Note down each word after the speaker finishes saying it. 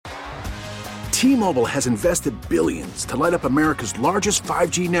T-Mobile has invested billions to light up America's largest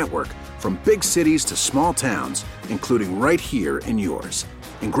 5G network, from big cities to small towns, including right here in yours.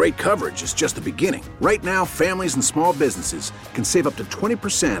 And great coverage is just the beginning. Right now, families and small businesses can save up to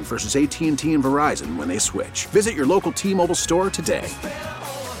 20% versus AT&T and Verizon when they switch. Visit your local T-Mobile store today.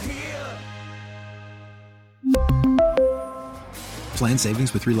 Plan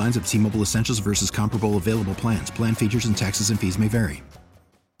savings with 3 lines of T-Mobile Essentials versus comparable available plans. Plan features and taxes and fees may vary.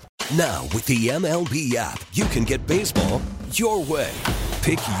 Now, with the MLB app, you can get baseball your way.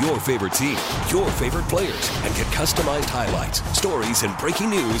 Pick your favorite team, your favorite players, and get customized highlights, stories, and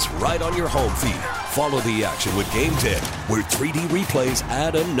breaking news right on your home feed. Follow the action with Game Day, where 3D replays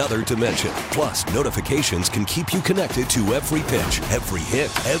add another dimension. Plus, notifications can keep you connected to every pitch, every hit,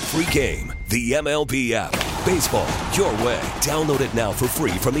 every game. The MLB app. Baseball your way. Download it now for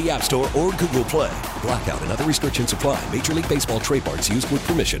free from the App Store or Google Play. Blackout and other restrictions apply. Major League Baseball trademarks used with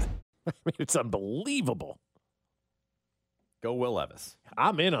permission. I mean, it's unbelievable. Go Will Levis.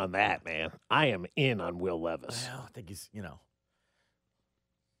 I'm in on that, man. I am in on Will Levis. Well, I think he's,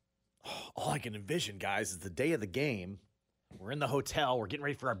 all I can envision, guys, is the day of the game. We're in the hotel. We're getting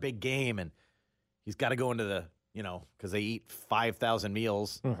ready for our big game, and he's got to go into the, because they eat 5,000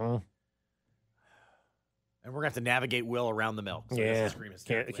 meals. Mm-hmm. And we're going to have to navigate Will around the milk. So Yeah.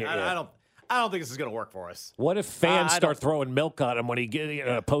 I don't think this is going to work for us. What if fans start throwing milk on him when he gets in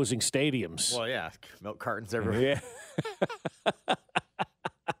opposing stadiums? Well, yeah, milk cartons everywhere. Yeah.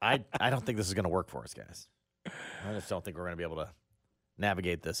 I don't think this is going to work for us, guys. I just don't think we're going to be able to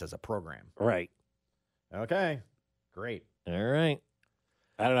navigate this as a program. Right. Okay. Great. All right.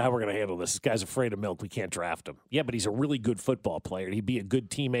 I don't know how we're going to handle this. This guy's afraid of milk. We can't draft him. Yeah, but he's a really good football player. He'd be a good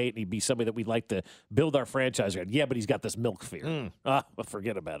teammate, and he'd be somebody that we'd like to build our franchise around. Yeah, but he's got this milk fear. Well,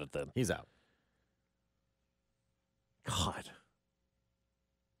 forget about it then. He's out. God.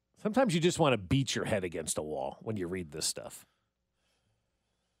 Sometimes you just want to beat your head against a wall when you read this stuff.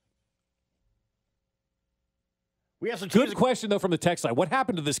 We have some good question, though, from the text line. What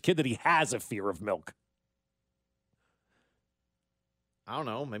happened to this kid that he has a fear of milk? I don't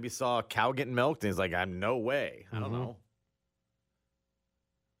know. Maybe saw a cow getting milked, and he's like, "I'm no way." I don't know.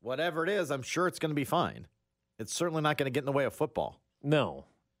 Whatever it is, I'm sure it's going to be fine. It's certainly not going to get in the way of football. No.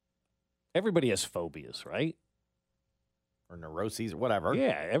 Everybody has phobias, right? Or neuroses or whatever.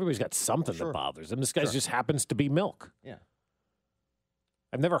 Yeah, everybody's got something that bothers them. This guy just happens to be milk. Yeah.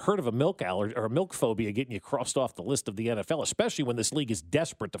 I've never heard of a milk allergy or a milk phobia getting you crossed off the list of the NFL, especially when this league is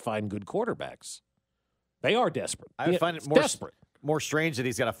desperate to find good quarterbacks. They are desperate. I find it more strange that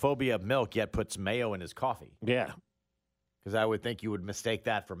he's got a phobia of milk, yet puts mayo in his coffee. Yeah. Because I would think you would mistake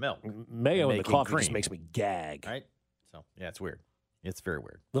that for milk. Mayo in the coffee just makes me gag. Right? So, yeah, it's weird. It's very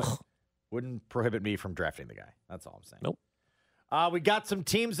weird. Ugh. Wouldn't prohibit me from drafting the guy. That's all I'm saying. Nope. We got some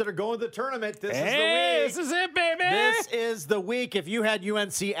teams that are going to the tournament. This is the week. This is it, baby. This is the week. If you had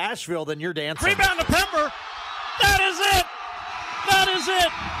UNC Asheville, then you're dancing. Rebound to Pepper. That is it. That is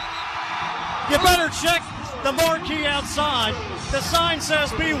it. You better check the marquee outside. The sign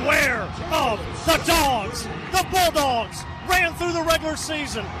says, beware of the dogs. The Bulldogs ran through the regular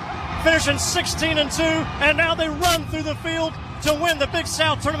season, finishing 16-2, and now they run through the field to win the Big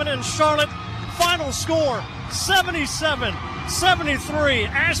South Tournament in Charlotte. Final score, 77-73.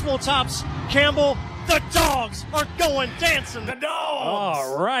 Asheville tops Campbell. The Dogs are going dancing. The Dogs.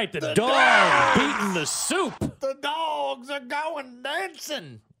 All right, the dogs beating the soup. The Dogs are going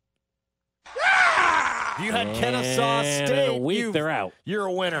dancing. Yeah! You had Kennesaw State. In a week, they're out. You're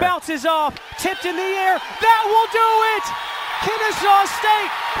a winner. Bounces off, tipped in the air. That will do it. Kennesaw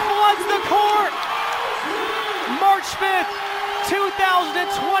State floods the court. March 5th,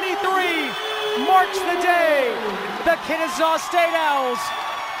 2023 marks the day. The Kennesaw State Owls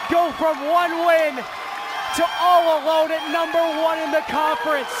go from one win to all alone at number 1 in the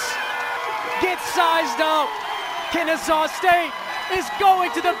conference. Get sized up. Kennesaw State is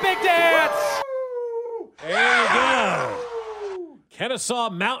going to the big dance. There you go. Kennesaw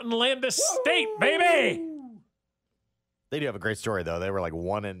Mountain Landis State, baby. They do have a great story, though. They were like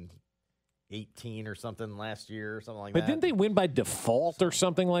 1-18 or something last year or something like that. But didn't they win by default or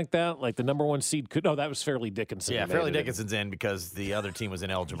something like that? Like the number 1 seed could. No, that was Fairleigh Dickinson. Yeah, Fairleigh Dickinson's in because the other team was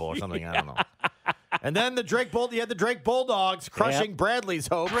ineligible or something. I don't know. And then you had the Drake Bulldogs crushing Bradley's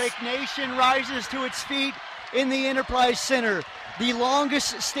hopes. Drake Nation rises to its feet in the Enterprise Center. The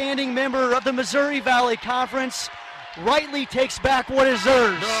longest standing member of the Missouri Valley Conference rightly takes back what is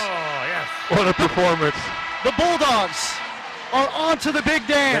theirs. Oh, yes. What a performance. The Bulldogs are on to the big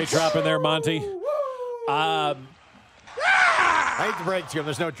dance. Great drop in there, Monty. I I hate to break to you,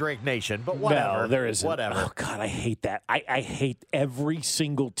 there's no Drake Nation, but whatever. No, there isn't. Whatever. Oh, God, I hate that. I hate every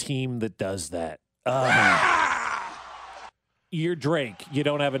single team that does that. You're Drake. You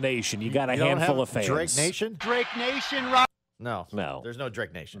don't have a nation. You got a handful of fans. Drake Nation? Drake Nation, No. No. There's no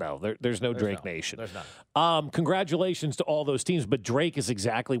Drake Nation. No, there's no Drake Nation. There's not. Congratulations to all those teams, but Drake is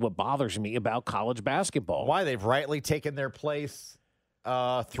exactly what bothers me about college basketball. Why? They've rightly taken their place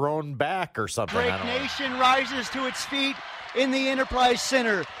thrown back or something. Drake Nation rises to its feet in the Enterprise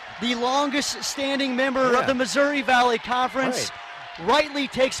Center. The longest standing member of the Missouri Valley Conference rightly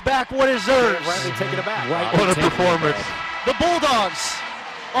takes back what is theirs. Rightly taking it back. What a performance. The Bulldogs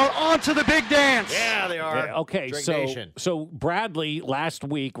are on to the big dance. Yeah, they are. Yeah, okay, Drake so Nation. so Bradley last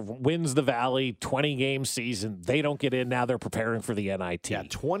week wins the Valley 20-game season. They don't get in. Now they're preparing for the NIT. Yeah,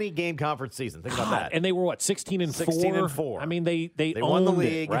 20-game conference season. Think about that. And they were, what, 16-4? 16-4. I mean, they won the owned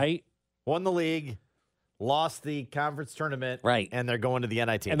league, it, right? Won the league, lost the conference tournament, right? And they're going to the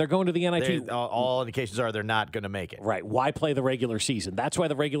NIT. And they're going to the NIT. All indications are they're not going to make it. Right. Why play the regular season? That's why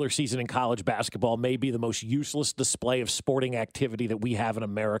the regular season in college basketball may be the most useless display of sporting activity that we have in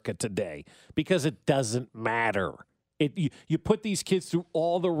America today, because it doesn't matter. You put these kids through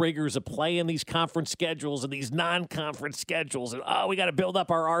all the rigors of playing these conference schedules and these non-conference schedules, and we got to build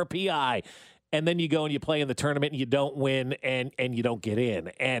up our RPI. And then you go and you play in the tournament and you don't win and you don't get in.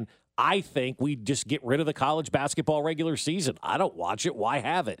 And I think we just get rid of the college basketball regular season. I don't watch it. Why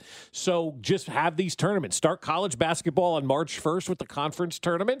have it? So just have these tournaments. Start college basketball on March 1st with the conference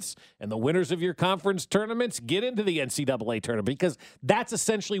tournaments, and the winners of your conference tournaments get into the NCAA tournament, because that's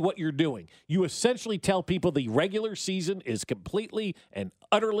essentially what you're doing. You essentially tell people the regular season is completely and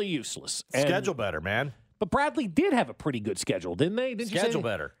utterly useless. Schedule better, man. But Bradley did have a pretty good schedule, didn't they? Didn't schedule you say?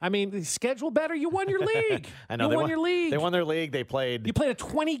 Better. I mean, schedule better. You won your league. I know. You won your league. They won their league. They played. You played a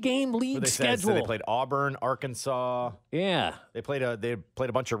 20-game league schedule. They played Auburn, Arkansas. Yeah. They played a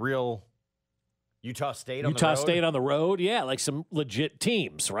bunch of real Utah State on the road. Utah State on the road. Yeah, like some legit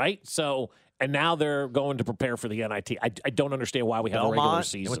teams, right? So, and now they're going to prepare for the NIT. I don't understand why we have a regular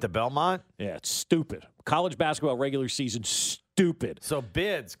season. You went to Belmont? Yeah, it's stupid. College basketball regular season, stupid. So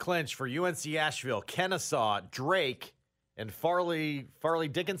bids clinched for UNC Asheville, Kennesaw, Drake, and Farley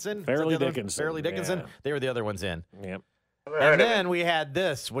Dickinson. Fairleigh Dickinson. Yeah. They were the other ones in. Yep. And then we had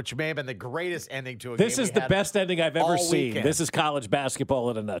this, which may have been the greatest ending to a game. This is the best ending I've ever seen. This is college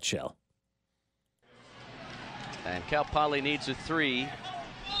basketball in a nutshell. And Cal Poly needs a 3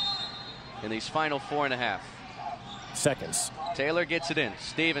 in these final 4.5 seconds. Taylor gets it in.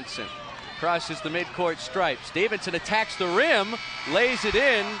 Stevenson crosses the midcourt stripe. Stevenson attacks the rim, lays it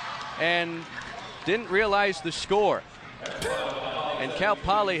in, and didn't realize the score. And Cal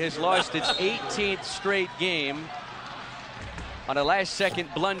Poly has lost its 18th straight game on a last-second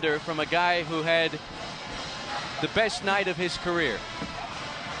blunder from a guy who had the best night of his career.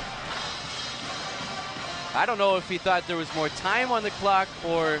 I don't know if he thought there was more time on the clock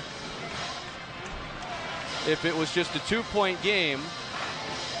or if it was just a 2-point game.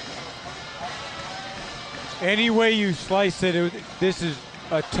 Any way you slice it, this is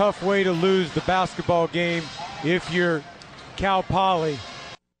a tough way to lose the basketball game if you're Cal Poly.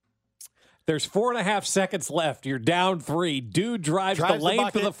 There's 4.5 seconds left. You're down 3. Dude drives the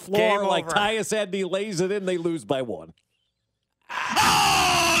length of the floor like Tyus Edney, lays it in. They lose by 1.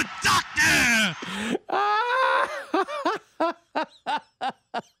 Oh, doctor!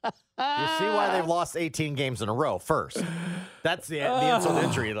 You see why they've lost 18 games in a row first. That's the insult to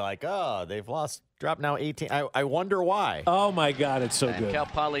injury. Like, they've dropped now 18. I wonder why. Oh, my God, it's so and good. Cal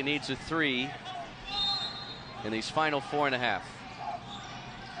Poly needs a 3 in these final 4.5.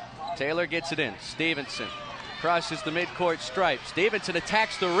 Taylor gets it in. Stevenson crosses the midcourt stripe. Stevenson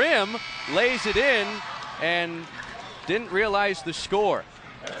attacks the rim, lays it in, and didn't realize the score.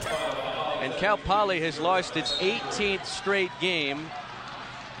 And Cal Poly has lost its 18th straight game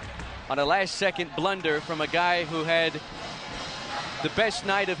on a last-second blunder from a guy who had the best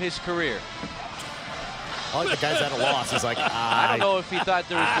night of his career. I like the guys at a loss. He's like, I don't know if he thought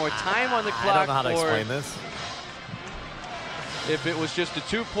there was more time on the clock. I don't know how to explain this. If it was just a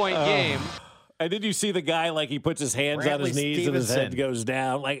 2-point game. And did you see the guy, like, he puts his hands on his knees and his head goes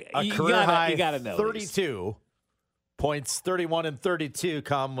down? Like, a you career high gotta know 32 points, 31 and 32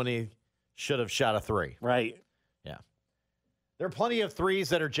 come when he should have shot a 3. Right. Yeah. There are plenty of threes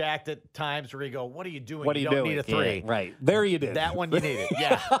that are jacked at times where you go, what are you doing? What are you don't doing? need a 3. Yeah, right. There you did. That one you needed.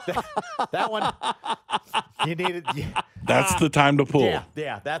 Yeah. that one you needed. Yeah. That's the time to pull.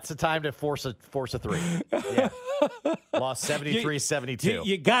 Yeah. That's the time to force a 3. Yeah. Lost 73-72.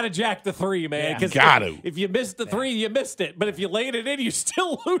 You got to jack the 3, man. Yeah. If you missed the 3, you missed it. But if you laid it in, you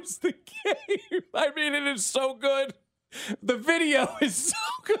still lose the game. I mean, it is so good. The video is so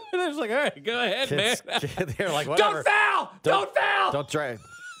good. It's like, all right, go ahead, man. They're like, whatever. Don't foul. Don't try.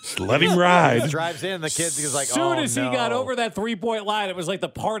 Just let him ride. He drives in, the kid was like, as soon as no. he got over that 3-point line, it was like the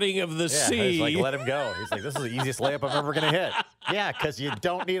parting of the sea. He's like, let him go. He's like, this is the easiest layup I'm ever going to hit. Yeah, because you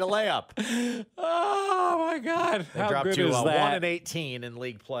don't need a layup. Oh, my God. They How dropped good to is that? 1-18 in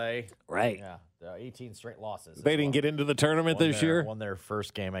league play. Right. Yeah, 18 straight losses. They didn't get into the tournament this year? Won their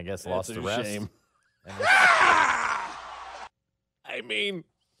first game, I guess, That's lost the rest. Shame. I mean,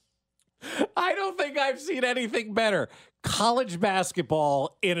 I don't think I've seen anything better. College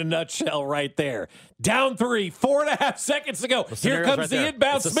basketball in a nutshell right there. Down 3, 4.5 seconds to go. Here comes the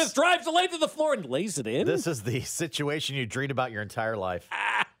inbound. Smith drives the length of the floor and lays it in. This is the situation you dreamed about your entire life.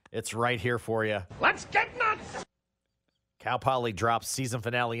 It's right here for you. Let's get nuts. Cal Poly drops season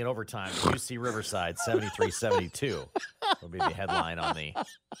finale in overtime. UC Riverside 73-72 will be the headline on the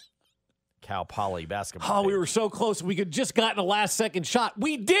Cal Poly basketball. Oh, we were so close. We could just gotten a last-second shot.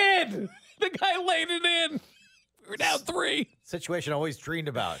 We did. The guy laid it in. We were down 3. Situation I always dreamed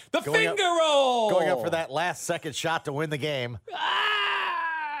about. The finger roll. Going up for that last-second shot to win the game.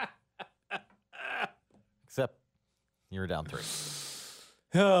 Except you were down 3.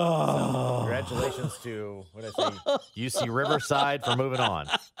 So, congratulations to, what did I say, UC Riverside for moving on.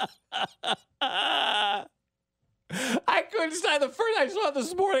 I couldn't die. The first I saw it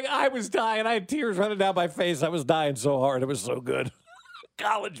this morning, I was dying. I had tears running down my face. I was dying so hard. It was so good.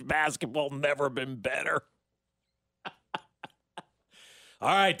 College basketball never been better. All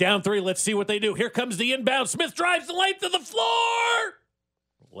right, down 3. Let's see what they do. Here comes the inbound. Smith drives the length of the floor.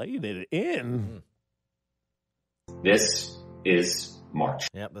 Laid it in. This is March.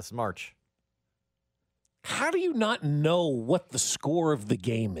 Yep, this is March. How do you not know what the score of the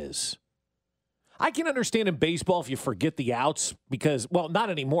game is? I can understand in baseball if you forget the outs because, well, not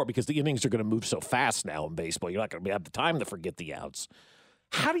anymore because the innings are going to move so fast now in baseball. You're not going to have the time to forget the outs.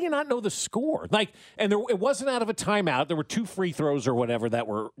 How do you not know the score? It wasn't out of a timeout. There were 2 free throws or whatever that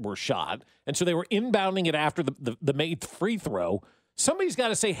were shot. And so they were inbounding it after the made free throw. Somebody's got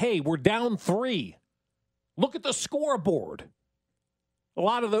to say, hey, we're down 3. Look at the scoreboard. A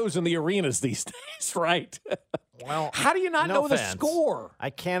lot of those in the arenas these days, right? Well, how do you not know the score? I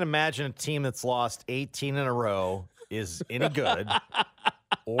can't imagine a team that's lost 18 in a row is any good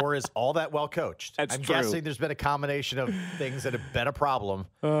or is all that well coached. I'm true. Guessing there's been a combination of things that have been a problem.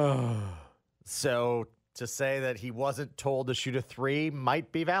 So to say that he wasn't told to shoot a 3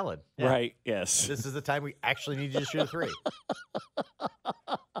 might be valid. Yeah. Right, yes. This is the time we actually need you to shoot a 3.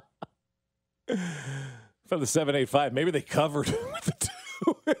 For the 7-8-5, maybe they covered with the 2.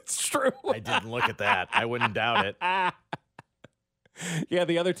 It's true. I didn't look at that. I wouldn't doubt it. Yeah,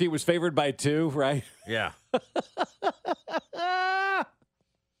 the other team was favored by 2, right? Yeah.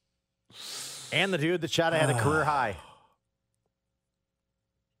 And the dude that shot had a career high.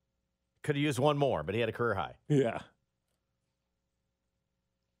 Could have used one more, but he had a career high. Yeah.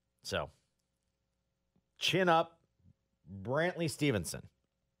 So, chin up, Brantley Stevenson.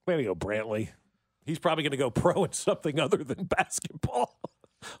 Way to go, Brantley. He's probably going to go pro in something other than basketball.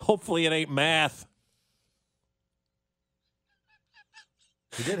 Hopefully it ain't math.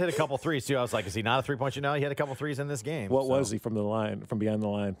 He did hit a couple threes, too. I was like, is he not a three-point shooter? No, he had a couple threes in this game. What was he from the line, from behind the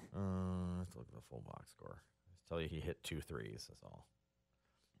line? Let's look at the full box score. Let's tell you he hit 2 threes. That's all.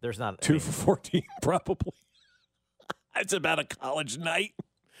 There's not 2 for 14, probably. That's about a college night.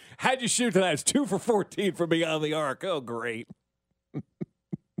 How'd you shoot tonight? It's 2 for 14 from beyond the arc. Oh, great.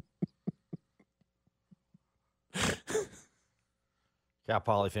 Cal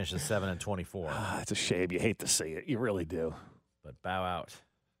Poly finishes 7-24. It's a shame. You hate to see it. You really do. But bow out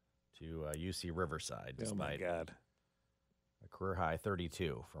to UC Riverside despite a career high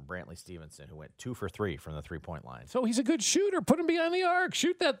 32 from Brantley Stevenson, who went 2 for 3 from the 3-point line. So he's a good shooter. Put him behind the arc.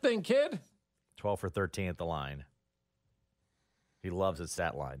 Shoot that thing, kid. 12 for 13 at the line. He loves his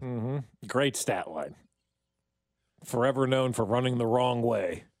stat line. Mm-hmm. Great stat line. Forever known for running the wrong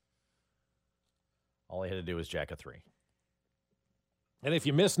way. All he had to do was jack a 3. And if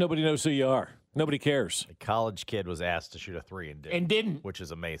you miss, nobody knows who you are. Nobody cares. A college kid was asked to shoot a 3 and didn't. Which is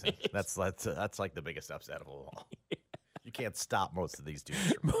amazing. That's like the biggest upset of all. You can't stop most of these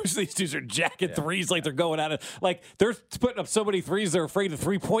dudes. Most of these dudes are jacking threes like they're going out of, like they're putting up so many threes they're afraid the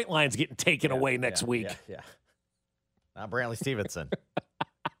 3-point line's getting taken away next week. Yeah. Not Brantley Stevenson.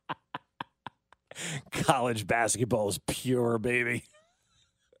 College basketball is pure, baby.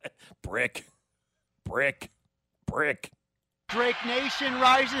 Brick. Drake Nation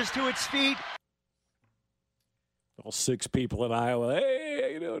rises to its feet. All 6 people in Iowa. Hey, how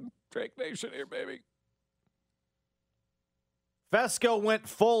you doing? Drake Nation here, baby. Fesco went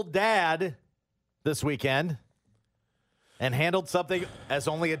full dad this weekend. And handled something as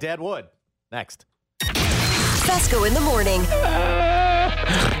only a dad would. Next. Fesco in the morning.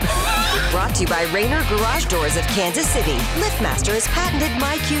 Brought to you by Rainer Garage Doors of Kansas City. LiftMaster has patented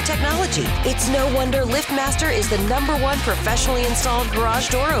MyQ technology. It's no wonder LiftMaster is the #1 professionally installed garage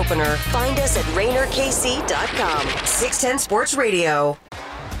door opener. Find us at RainerKC.com. 610 Sports Radio.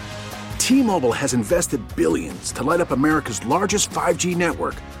 T-Mobile has invested billions to light up America's largest 5G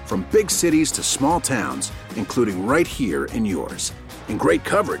network, from big cities to small towns, including right here in yours. And great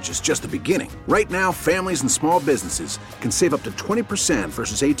coverage is just the beginning. Right now, families and small businesses can save up to 20%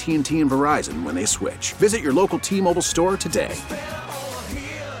 versus AT&T and Verizon when they switch. Visit your local T-Mobile store today.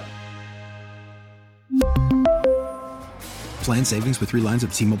 Plan savings with 3 lines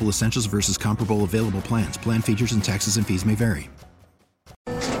of T-Mobile Essentials versus comparable available plans. Plan features and taxes and fees may vary.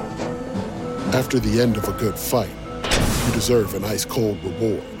 After the end of a good fight, you deserve an ice-cold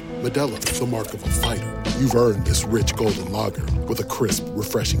reward. Modelo is the mark of a fighter. You've earned this rich golden lager with a crisp,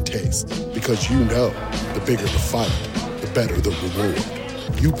 refreshing taste. Because you know, the bigger the fight, the better the reward.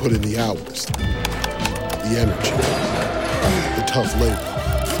 You put in the hours, the energy, the tough labor.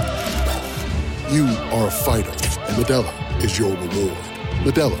 You are a fighter, and Modelo is your reward.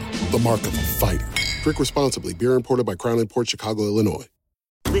 Modelo, the mark of a fighter. Drink responsibly. Beer imported by Crown Imports, Chicago, Illinois.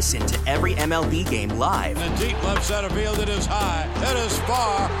 Listen to every MLB game live. In the deep left center field, it is high, it is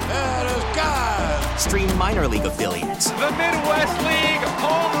far, it is gone. Stream minor league affiliates. The Midwest League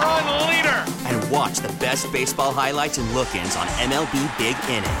home run leader. And watch the best baseball highlights and look-ins on MLB Big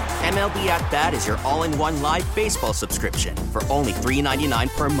Inning. MLB At Bat is your all-in-one live baseball subscription for only $3.99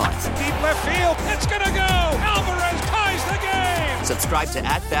 per month. Deep left field, it's gonna go. Alvarez ties the game. Subscribe to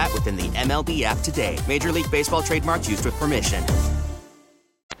At Bat within the MLB app today. Major League Baseball trademarks used with permission.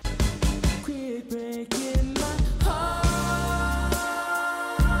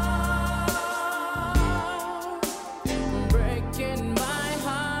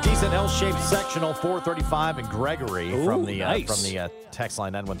 An L-shaped sectional 435 and Gregory. Ooh, from nice. the text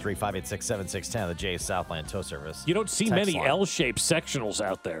line 913-586-7610, the Jay Southland Tow Service. You don't see text many line. L-shaped sectionals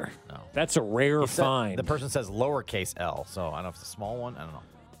out there. No. That's a rare find. The person says lowercase L, so I don't know if it's a small one. I don't know.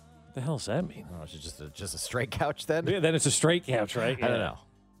 What the hell does that mean? I don't know, it's just a straight couch then? Yeah, then it's a straight couch, right? I don't know.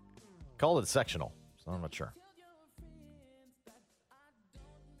 Call it sectional, so I'm not sure.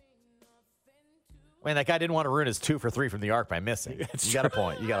 Man, that guy didn't want to ruin his 2 for 3 from the arc by missing. You got a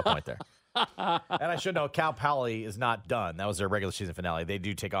point. You got a point there. And I should know Cal Poly is not done. That was their regular season finale. They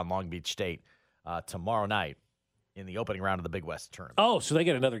do take on Long Beach State tomorrow night in the opening round of the Big West tournament. Oh, so they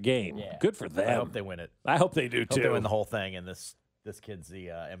get another game. Yeah. Good for them. I hope they win it. I hope they do, too. They win the whole thing, and this kid's the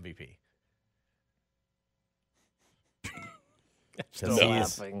MVP. Still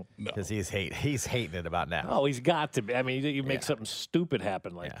laughing. Because he's hating it about now. Oh, he's got to be. I mean, you make something stupid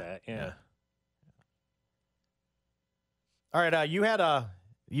happen like that. Yeah. All right, you had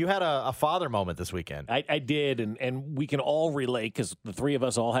a father moment this weekend. I did, and we can all relate because the three of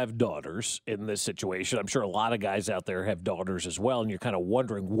us all have daughters in this situation. I'm sure a lot of guys out there have daughters as well, and you're kind of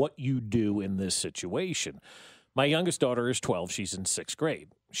wondering what you do in this situation. My youngest daughter is 12. She's in 6th grade.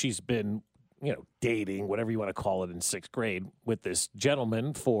 She's been, dating, whatever you want to call it, in 6th grade with this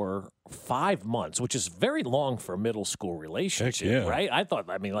gentleman for 5 months, which is very long for a middle school relationship, right? I thought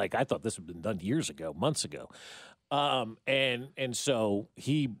this had been done years ago, months ago. And so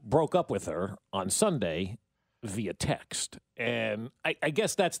he broke up with her on Sunday via text. And I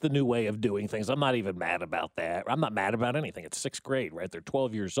guess that's the new way of doing things. I'm not even mad about that. I'm not mad about anything. It's 6th grade, right? They're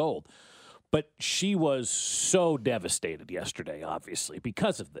 12 years old. But she was so devastated yesterday, obviously,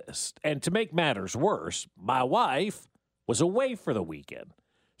 because of this. And to make matters worse, my wife was away for the weekend.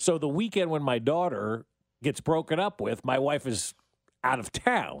 So the weekend when my daughter gets broken up with, my wife is out of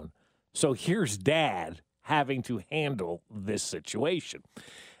town. So here's Dad having to handle this situation.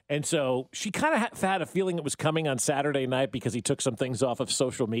 And so she kind of had a feeling it was coming on Saturday night because he took some things off of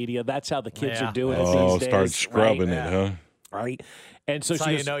social media. That's how the kids are doing it these days. Start scrubbing right? it, huh? Right. And so that's she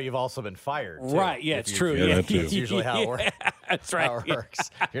how was, you know you've also been fired. Too, right. Yeah, it's true. Yeah, that too. That's usually how it works. That's right. How it works.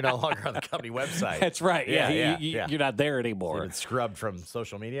 You're no longer on the company website. That's right. Yeah. You're not there anymore. So it's scrubbed from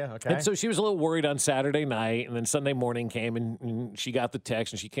social media. Okay. And so she was a little worried on Saturday night, and then Sunday morning came, and she got the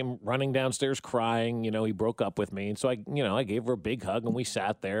text, and she came running downstairs crying. He broke up with me, and so I gave her a big hug, and we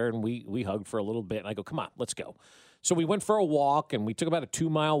sat there and we hugged for a little bit, and I go, "Come on, let's go." So we went for a walk, and we took about a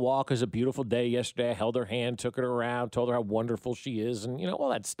 2-mile walk. It was a beautiful day yesterday. I held her hand, took her around, told her how wonderful she is, and, all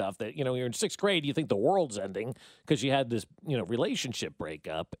that stuff that, you're in 6th grade, you think the world's ending because you had this, relationship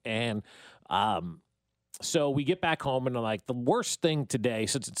breakup. And so we get back home, and I'm like, the worst thing today,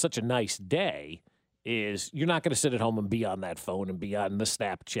 since it's such a nice day, is you're not going to sit at home and be on that phone and be on the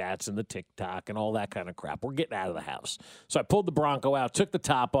Snapchats and the TikTok and all that kind of crap. We're getting out of the house. So I pulled the Bronco out, took the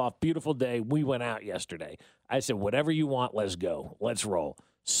top off. Beautiful day. We went out yesterday. I said, whatever you want, let's go. Let's roll.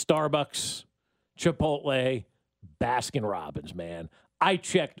 Starbucks, Chipotle, Baskin-Robbins, man. I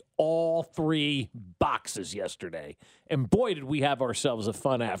checked all 3 boxes yesterday. And boy, did we have ourselves a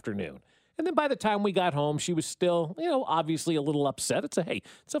fun afternoon. And then by the time we got home, she was still, obviously a little upset. It's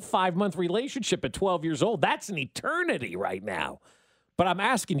a 5-month relationship at 12 years old. That's an eternity right now. But I'm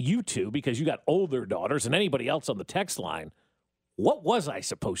asking you two, because you got older daughters and anybody else on the text line, what was I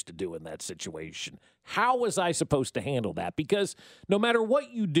supposed to do in that situation? How was I supposed to handle that? Because no matter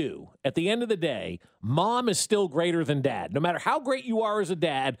what you do, at the end of the day, mom is still greater than dad. No matter how great you are as a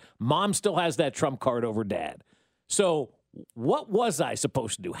dad, mom still has that trump card over dad. So what was I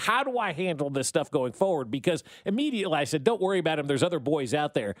supposed to do? How do I handle this stuff going forward? Because immediately I said, don't worry about him. There's other boys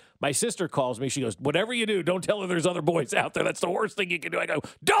out there. My sister calls me. She goes, whatever you do, don't tell her there's other boys out there. That's the worst thing you can do. I go,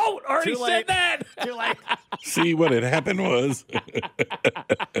 don't! Already said that! Too late. See, what had happened was.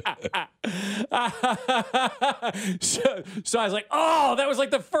 So I was like, oh, that was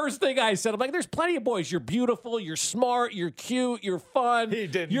like the first thing I said. I'm like, there's plenty of boys. You're beautiful. You're smart. You're cute. You're fun. He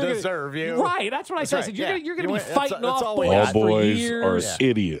didn't deserve you. Right. That's what I said. I said, you're going to be fighting off all boys boys for years. are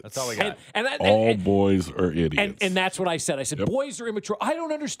idiots. That's all we got. All boys are idiots. And that's what I said. I said, boys are immature. I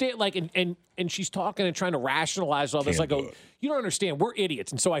don't understand. Like, and she's talking and trying to rationalize all this. I go, you don't understand. We're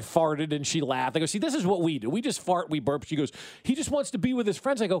idiots. And so I farted and she laughed. I go, see, this is what we do. We just fart, we burp. She goes, he just wants to be with his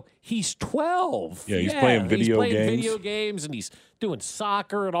friends. I go, he's 12. Yeah, he's playing video games and he's doing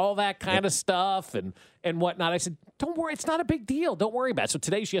soccer and all that kind of stuff and whatnot. I said, don't worry. It's not a big deal. Don't worry about it. So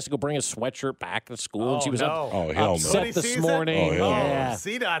today she has to go bring a sweatshirt back to school. And she was upset this morning.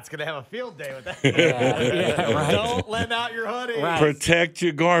 C-Dot's going to have a field day with that. Right. Don't lend out your hoodie. Right. Protect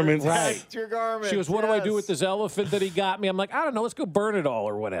your garments. Protect your garments. She goes, what do I do with this elephant that he got me? I'm like, I don't know. Let's go burn it all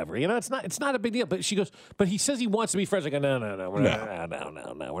or whatever. It's not a big deal. But she goes, but he says he wants to be friends. I go, no.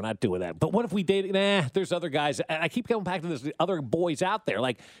 We're not doing that. But what if we date? Nah, there's other guys. And I keep going back to this. The other boys out there.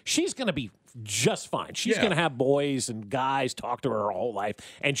 Like, she's going to be just fine. She's going to have boys and guys talk to her whole life.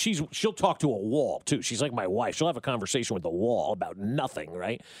 And she'll talk to a wall, too. She's like my wife. She'll have a conversation with the wall about nothing,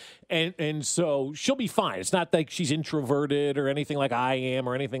 right? And so she'll be fine. It's not like she's introverted or anything like I am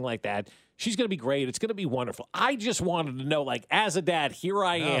or anything like that. She's going to be great. It's going to be wonderful. I just wanted to know, like, as a dad, here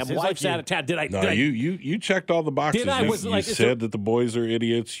I am. Wife's out of town. You checked all the boxes. You said that the boys are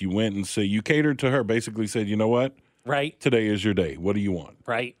idiots. You went and said, you catered to her, basically said, you know what? Right. Today is your day. What do you want?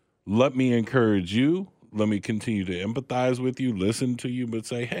 Right. Let me encourage you. Let me continue to empathize with you, listen to you, but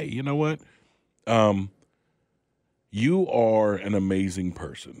say, hey, you know what? You are an amazing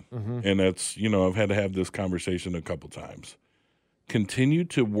person. Mm-hmm. And that's, I've had to have this conversation a couple times. Continue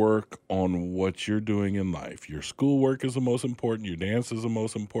to work on what you're doing in life. Your schoolwork is the most important. Your dance is the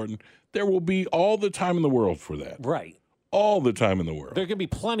most important. There will be all the time in the world for that. Right. All the time in the world. There are going to be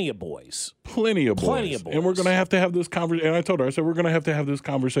plenty of boys. Plenty of boys. And we're going to have this conversation. And I told her, I said, we're going to have this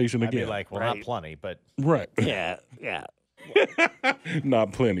conversation again. I'd be like, well, not plenty, but. Right. Yeah.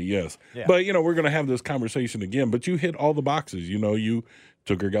 Not plenty, yes. Yeah. But, we're going to have this conversation again. But you hit all the boxes. You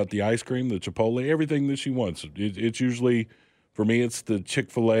took her, got the ice cream, the Chipotle, everything that she wants. It's usually, for me, it's the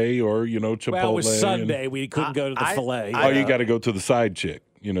Chick-fil-A or, Chipotle. Well, it was Sunday. We couldn't go to the filet. You got to go to the side chick.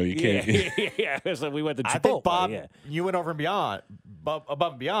 You can't. Yeah. So we went to Chipotle. I think, Bob, you went over and beyond,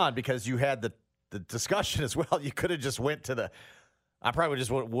 above and beyond, because you had the discussion as well. You could have just went to the. I probably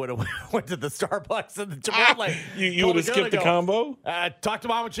just would have went to the Starbucks and the Chipotle. You would have skipped the combo? Talk to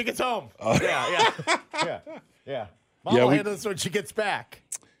Mom when she gets home. Yeah. Mom will handle this when she gets back.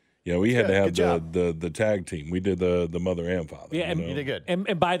 Yeah, we had to have the tag team. We did the mother and father. Yeah, and you did good.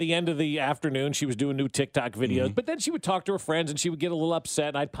 And by the end of the afternoon, she was doing new TikTok videos. Mm-hmm. But then she would talk to her friends, and she would get a little upset.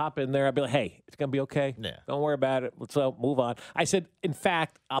 And I'd pop in there. I'd be like, "Hey, it's gonna be okay. Yeah. Don't worry about it. Let's move on." I said, "In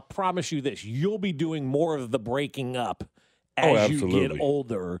fact, I'll promise you this: you'll be doing more of the breaking up as you get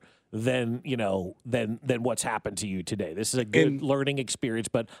older." Than what's happened to you today. This is a good learning experience,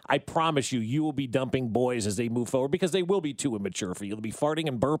 but I promise you will be dumping boys as they move forward because they will be too immature for you. They'll be farting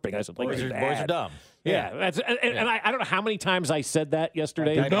and burping. I said, boys are dumb. Yeah. I don't know how many times I said that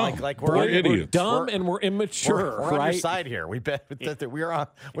yesterday. They're dumb. We're idiots. We're dumb and we're immature. We're on your side here. We bet that we were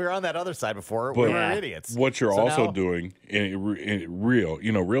on that other side before. We were idiots. What you're also doing in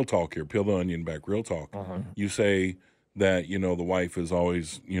real talk here. Peel the onion back. Real talk. Uh-huh. You say that, the wife is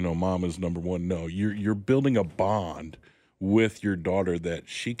always, mom is number one. No, you're building a bond with your daughter that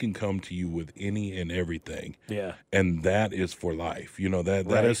she can come to you with any and everything. Yeah. And that is for life.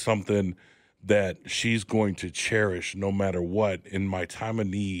 That is something that she's going to cherish no matter what. In my time of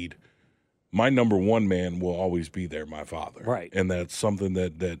need, my number one man will always be there, my father. Right. And that's something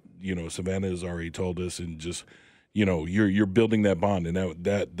that Savannah has already told us, and just, you're building that bond, and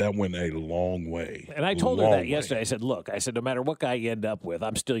that went a long way. And I told her that yesterday. I said, look, no matter what guy you end up with,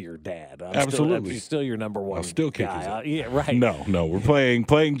 I'm still your dad. Absolutely. I'm still your number one I'll still kick guy. his Yeah, right. No, we're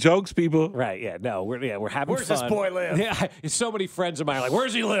playing jokes, people. Right, yeah, no, we're having Where's fun. this boy live? Yeah, so many friends of mine are like,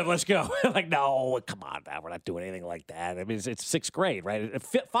 where's he live? Let's go. Like, no, come on, now, we're not doing anything like that. I mean, it's sixth grade, right? A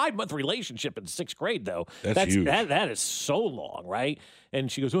 5-month relationship in sixth grade, though. That's huge. That is so long, right? And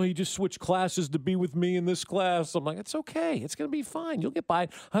she goes, he just switched classes to be with me in this class. I'm like, it's okay. It's going to be fine. You'll get by.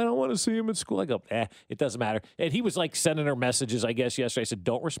 I don't want to see him at school. I go, it doesn't matter. And he was like sending her messages, I guess, yesterday. I said,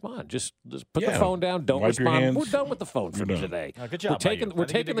 don't respond. Just put the phone down. Don't Wipe your respond. hands. We're done with the phone for today. Good job. We're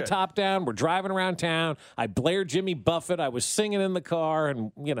taking the top down. We're driving around town. I blared Jimmy Buffett. I was singing in the car,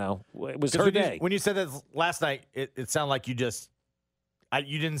 and, it was her day. When you said that last night, it sounded like you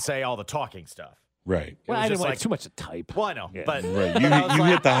didn't say all the talking stuff. Right. Well, I didn't want too much to type. Well, I know, but Right. You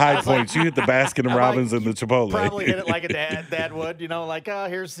hit the high points. You hit the Baskin and Robbins and the Chipotle. Probably hit it like a dad would,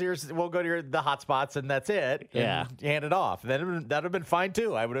 here's we'll go to the hot spots and that's it. Yeah. And hand it off. Then that'd have been fine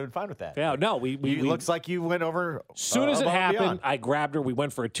too. I would have been fine with that. Yeah, no, we looks like you went over. As soon as it above and happened, beyond. I grabbed her. We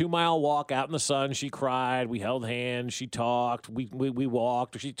went for a 2-mile walk out in the sun. She cried. We held hands. She talked. We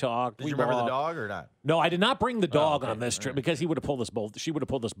walked. She talked. Did you remember the dog or not? No, I did not bring the dog on this trip because he would have pulled us both. She would have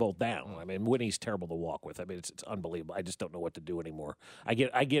pulled us both down. I mean, Winnie's terrible to walk with. I mean, it's unbelievable. I just don't know what to do anymore. I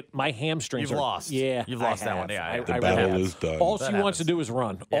get my hamstrings. You've are, lost. Yeah, You've lost I that have. one. Yeah, The battle is done. All That she wants to happens. do is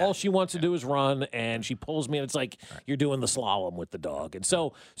run. Yeah. All she wants to do is run, and she pulls me, and it's like you're doing the slalom with the dog. And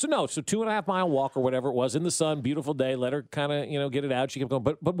so 2.5 mile walk or whatever it was in the sun, beautiful day. Let her kind of get it out. She kept going.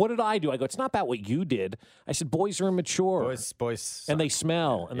 But what did I do? I go, it's not about what you did. I said, boys are immature. Boys, and they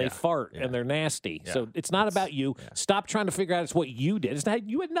smell and they fart and they're nasty. So it's not about you. Stop trying to figure out it's what you did. It's not.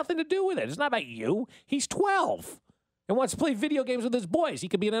 You had nothing to do with it. It's not about you. He's 12 and wants to play video games with his boys. He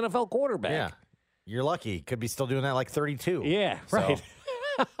could be an NFL quarterback. Yeah. You're lucky. Could be still doing that like 32. Yeah, right.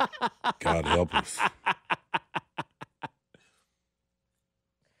 God help us.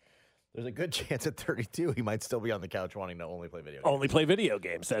 There's a good chance at 32 he might still be on the couch wanting to only play video games. Only play video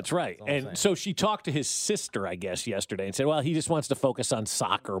games. That's right. That's all I'm And so she talked to his sister, I guess, yesterday and said, well, he just wants to focus on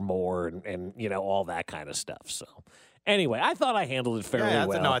soccer more and all that kind of stuff. So anyway, I thought I handled it fairly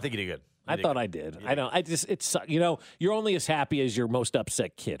well. No, I think you did good. I thought I did. I don't. It's you're only as happy as your most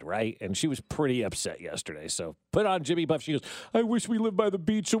upset kid, right? And she was pretty upset yesterday. So put on Jimmy Buff. She goes, I wish we lived by the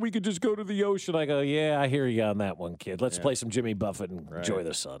beach so we could just go to the ocean. I go, yeah, I hear you on that one, kid. Let's play some Jimmy Buffett and enjoy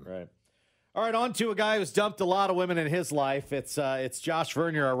the sun. Right. All right, on to a guy who's dumped a lot of women in his life. It's Josh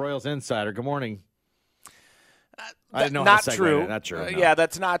Vernier, our Royals insider. Good morning. I didn't know how not to segue true. in. Not true. No. Yeah,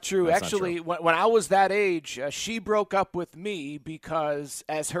 that's not true. That's Actually, not true. when I was that age, she broke up with me because,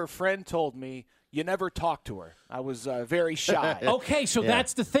 as her friend told me, you never talked to her. I was very shy. Okay, so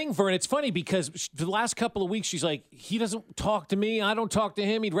that's the thing, Vern. It's funny because the last couple of weeks she's like, he doesn't talk to me. I don't talk to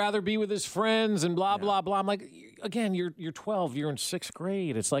him. He'd rather be with his friends and blah, blah, blah. I'm like, again, you're 12. You're in 6th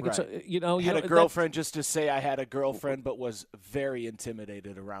grade. It's like, Right. it's had a girlfriend just to say I had a girlfriend, but was very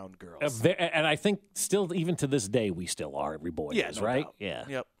intimidated around girls. And I think still, even to this day, we still are. Every boy is, no right? doubt. Yeah.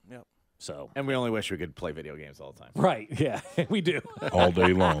 Yep. So. And we only wish we could play video games all the time. Right. Yeah, we do. All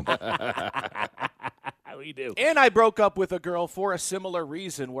day long. We do. And I broke up with a girl for a similar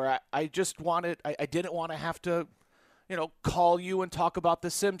reason where I just wanted, I didn't want to have to, call you and talk about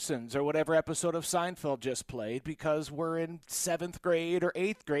The Simpsons or whatever episode of Seinfeld just played because we're in 7th grade or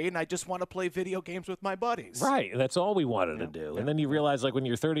 8th grade and I just want to play video games with my buddies. Right. That's all we wanted to do. And then you realize, like, when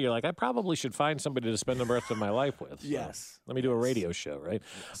you're 30, you're like, I probably should find somebody to spend the rest of my life with. So Yes. let me do a radio show, right?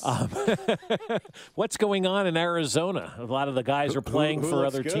 Yes. What's going on in Arizona? A lot of the guys are playing who for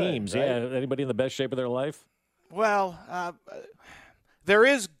looks other good, teams. right? Yeah. Anybody in the best shape of their life? Well, there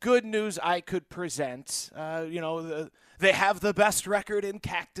is good news I could present. They have the best record in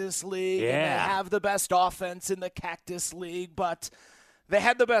Cactus League. And they have the best offense in the Cactus League, but they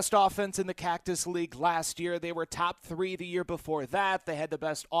had the best offense in the Cactus League last year. They were top 3 the year before that. They had the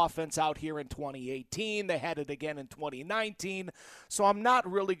best offense out here in 2018. They had it again in 2019. So I'm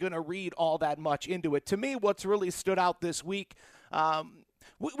not really going to read all that much into it. To me, what's really stood out this week,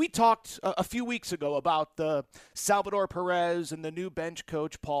 we talked a few weeks ago about the Salvador Perez and the new bench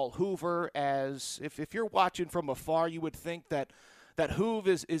coach, Paul Hoover, as if you're watching from afar, you would think that Hoove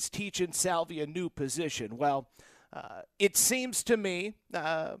is teaching Salvi a new position. Well, it seems to me,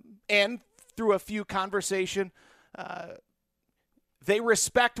 and through a few conversation, they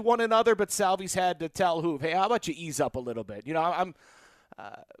respect one another, but Salvi's had to tell Hoove, hey, how about you ease up a little bit?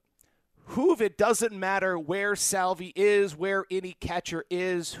 Hoove, it doesn't matter where Salvi is, where any catcher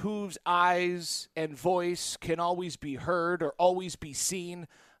is, Hoove's eyes and voice can always be heard or always be seen.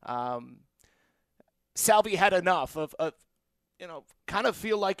 Salvi had enough of kind of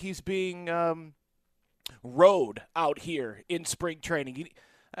feel like he's being rode out here in spring training.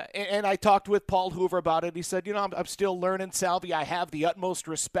 And I talked with Paul Hoover about it. He said, I'm still learning Salvi. I have the utmost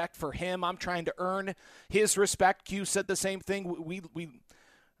respect for him. I'm trying to earn his respect. Q said the same thing.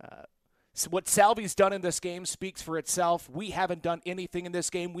 What Salvi's done in this game speaks for itself. We haven't done anything in this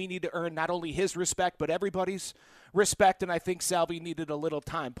game. We need to earn not only his respect, but everybody's respect, and I think Salvi needed a little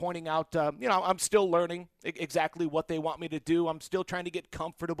time, pointing out, I'm still learning exactly what they want me to do. I'm still trying to get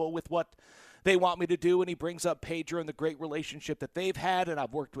comfortable with what they want me to do, and he brings up Pedro and the great relationship that they've had, and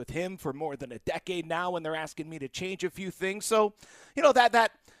I've worked with him for more than a decade now, and they're asking me to change a few things. So,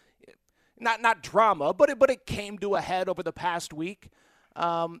 that not drama, but it came to a head over the past week.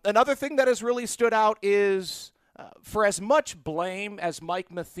 Another thing that has really stood out is for as much blame as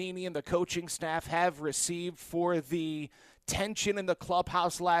Mike Matheny and the coaching staff have received for the tension in the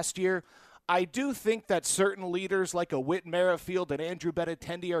clubhouse last year, I do think that certain leaders like a Whit Merrifield and Andrew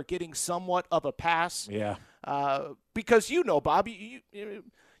Benintendi are getting somewhat of a pass. Yeah. Because Bob,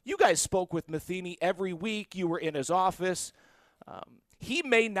 you guys spoke with Matheny every week. You were in his office. He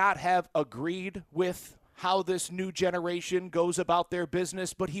may not have agreed with how this new generation goes about their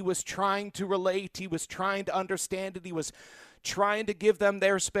business, but he was trying to relate. He was trying to understand it. He was trying to give them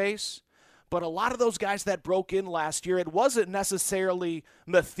their space. But a lot of those guys that broke in last year, it wasn't necessarily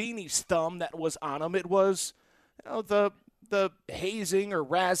Matheny's thumb that was on them. It was the hazing or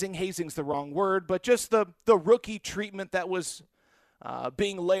razzing. Hazing's the wrong word, but just the rookie treatment that was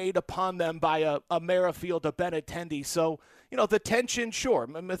being laid upon them by a Merrifield, a Benintendi. So, the tension, sure,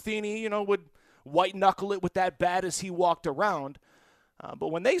 Matheny, would white-knuckle it with that bat as he walked around. But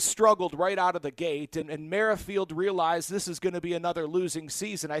when they struggled right out of the gate and Merrifield realized this is going to be another losing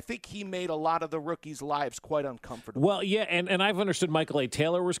season, I think he made a lot of the rookies' lives quite uncomfortable. Well, yeah, and I've understood Michael A.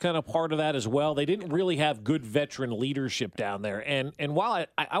 Taylor was kind of part of that as well. They didn't really have good veteran leadership down there. And while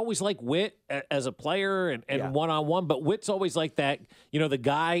I always like Whit as a player and one-on-one, but Whit's always like that, the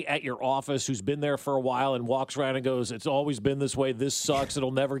guy at your office who's been there for a while and walks around and goes, it's always been this way, this sucks, it'll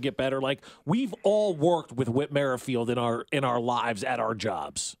never get better. Like, we've all worked with Whit Merrifield in our lives at our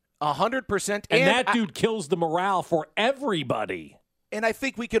jobs. 100%. And that dude kills the morale for everybody. And I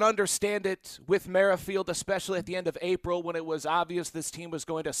think we can understand it with Merrifield, especially at the end of April when it was obvious this team was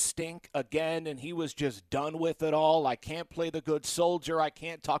going to stink again and he was just done with it all. I can't play the good soldier. I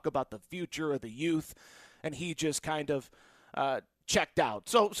can't talk about the future or the youth. And he just kind of checked out.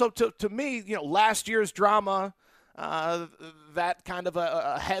 So to me, last year's drama, that kind of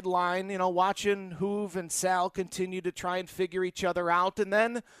a headline, watching Hoove and Sal continue to try and figure each other out. And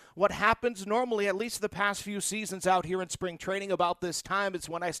then what happens normally, at least the past few seasons out here in spring training about this time, is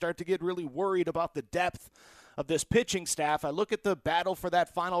when I start to get really worried about the depth of this pitching staff. I look at the battle for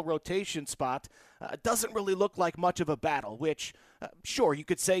that final rotation spot. It doesn't really look like much of a battle, which, sure, you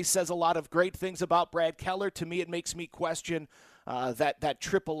could say says a lot of great things about Brad Keller. To me, it makes me question that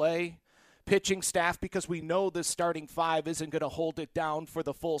AAA pitching staff, because we know this starting five isn't going to hold it down for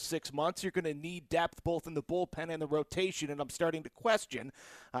the full 6 months. You're going to need depth both in the bullpen and the rotation, and I'm starting to question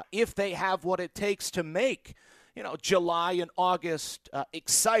if they have what it takes to make July and August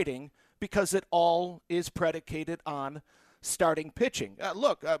exciting, because it all is predicated on starting pitching.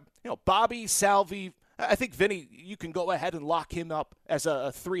 Bobby, Salvi, I think Vinny, you can go ahead and lock him up as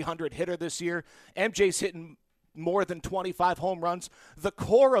a 300 hitter this year. MJ's hitting more than 25 home runs. The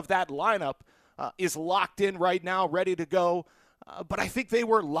core of that lineup is locked in right now, ready to go. But I think they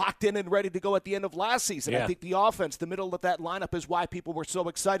were locked in and ready to go at the end of last season. Yeah. I think the offense, the middle of that lineup, is why people were so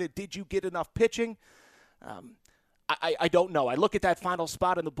excited. Did you get enough pitching? I don't know. I look at that final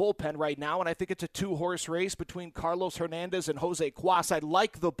spot in the bullpen right now, and I think it's a two-horse race between Carlos Hernandez and Jose Cuas. I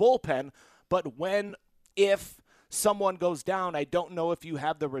like the bullpen, but if someone goes down, I don't know if you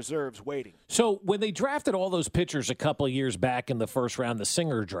have the reserves waiting. So when they drafted all those pitchers a couple of years back in the first round, the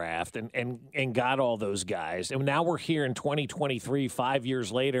Singer draft, and got all those guys, and now we're here in 2023, 5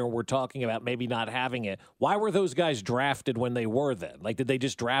 years later, and we're talking about maybe not having it. Why were those guys drafted when they were then? Like, did they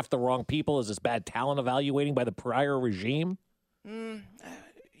just draft the wrong people? Is this bad talent evaluating by the prior regime?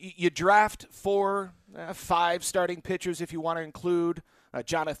 You draft 4, 5 starting pitchers if you want to include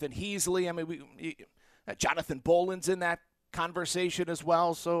Jonathan Heasley. I mean, Jonathan Boland's in that conversation as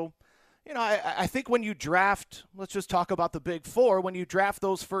well. So, I think when you draft, let's just talk about the big four. When you draft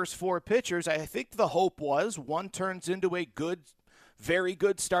those first 4 pitchers, I think the hope was one turns into a good, very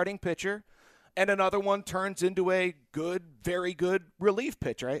good starting pitcher. and another one turns into a good, very good relief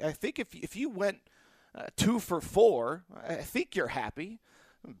pitcher. I think if you went 2 for 4, I think you're happy.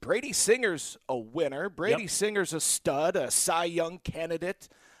 Brady Singer's a winner. Brady Singer's a stud, a Cy Young candidate.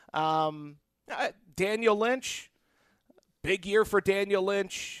 Daniel Lynch, big year for Daniel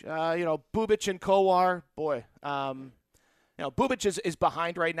Lynch. Bubic and Kowar, boy. Bubic is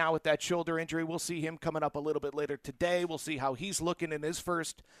behind right now with that shoulder injury. We'll see him coming up a little bit later today. We'll see how he's looking in his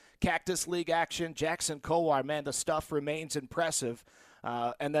first Cactus League action. Jackson Kowar, man, the stuff remains impressive.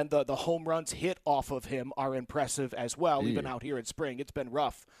 And then the home runs hit off of him are impressive as well, even out here in spring. It's been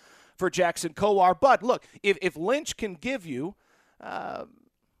rough for Jackson Kowar. But, look, if Lynch can give you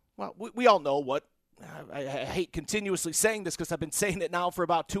we all know what. I hate continuously saying this because I've been saying it now for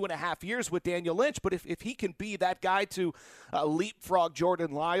about 2.5 years with Daniel Lynch, but if he can be that guy to leapfrog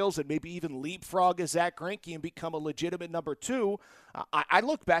Jordan Lyles and maybe even leapfrog a Zach Greinke and become a legitimate number 2, I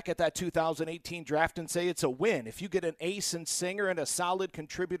look back at that 2018 draft and say it's a win. If you get an ace and Singer and a solid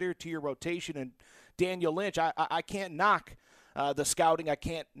contributor to your rotation and Daniel Lynch, I can't knock the scouting. I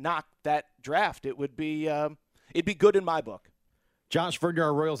can't knock that draft. It'd be good in my book. Josh Vernier,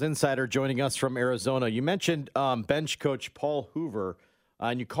 our Royals insider, joining us from Arizona. You mentioned bench coach Paul Hoover,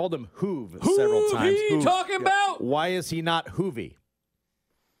 and you called him Hoove several times. Who you talking about? Why is he not Hoovy?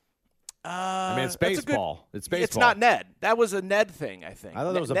 It's baseball. It's baseball. It's not Ned. That was a Ned thing, I think. I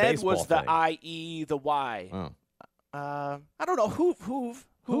thought that was a Ned baseball was the thing. I-E, the Y. Oh. I don't know.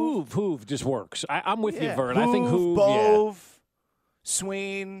 Hoove just works. I'm with you, Yeah. Vern. I think Hoove, Bove,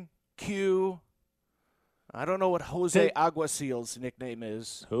 Sween, Q. I don't know what Jose Aguasil's nickname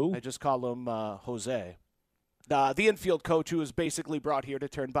is. Who? I just call him Jose. The infield coach who was basically brought here to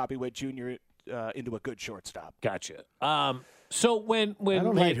turn Bobby Witt Jr. Into a good shortstop. Gotcha. So when I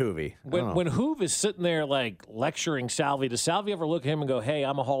don't hate Hoovy. When Hoove is sitting there like lecturing Salvi, does Salvi ever look at him and go, "Hey,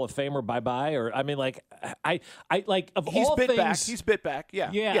 I'm a Hall of Famer, bye bye"? Or I mean, like I like of He's all bit things, back. He's bit back.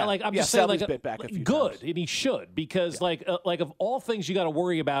 Yeah. Like I'm just saying, Salvi's like bit back a few good, times. and he should because like of all things you got to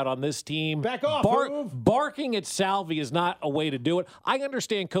worry about on this team, back off. Hoove. Barking at Salvi is not a way to do it. I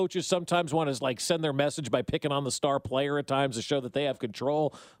understand coaches sometimes want to like send their message by picking on the star player at times to show that they have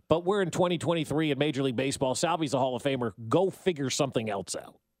control. But we're in 2023 in Major League Baseball. Salvi's a Hall of Famer. Go figure something else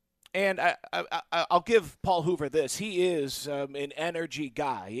out. And I'll give Paul Hoover this. He is an energy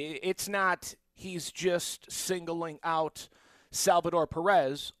guy. It's not he's just singling out Salvador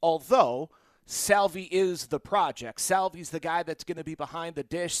Perez, although Salvi is the project. Salvi's the guy that's going to be behind the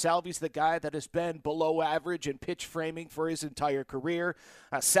dish. Salvi's the guy that has been below average in pitch framing for his entire career.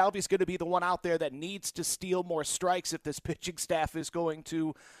 Salvi's going to be the one out there that needs to steal more strikes if this pitching staff is going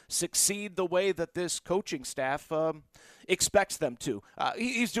to succeed the way that this coaching staff expects them to.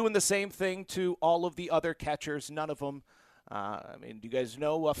 He's doing the same thing to all of the other catchers. None of them. Do you guys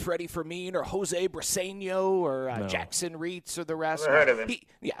know Freddie Fermin or Jose Briseño or No. Jackson Reitz or the rest? Never heard of him.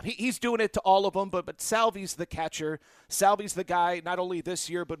 He's doing it to all of them, but Salvi's the catcher. Salvi's the guy not only this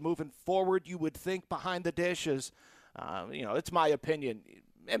year but moving forward. You would think behind the dish is, it's my opinion,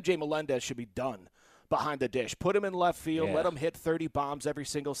 MJ Melendez should be done behind the dish. Put him in left field. Yeah. Let him hit 30 bombs every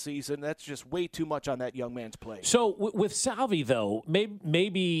single season. That's just way too much on that young man's plate. So with Salvi, though,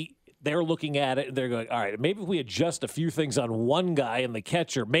 maybe they're looking at it and they're going, all right, maybe if we adjust a few things on one guy in the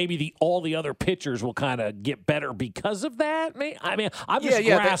catcher, maybe all the other pitchers will kind of get better because of that. I'm just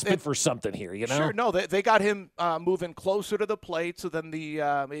grasping for something here, you know? Sure, no, they got him moving closer to the plate, so then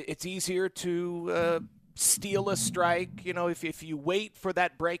it's easier to steal a strike. You know, if you wait for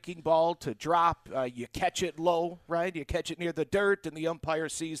that breaking ball to drop, you catch it low, right? You catch it near the dirt, and the umpire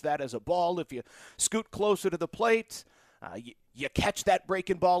sees that as a ball. If you scoot closer to the plate, you catch that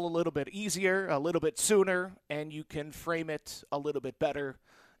breaking ball a little bit easier, a little bit sooner, and you can frame it a little bit better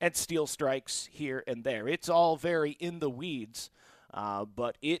and steal strikes here and there. It's all very in the weeds,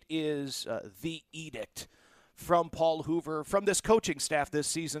 but it is the edict from Paul Hoover, from this coaching staff this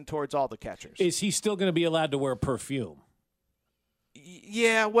season towards all the catchers. Is he still going to be allowed to wear perfume?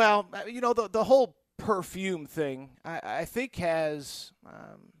 Yeah, well, the whole perfume thing, I think has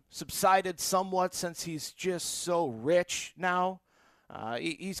subsided somewhat since he's just so rich now.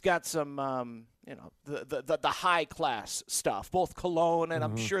 He's got some, the high class stuff, both cologne and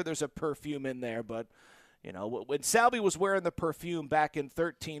I'm sure there's a perfume in there. But, when Salvi was wearing the perfume back in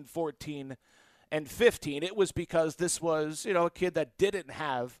 13, 14, and 15, it was because this was, a kid that didn't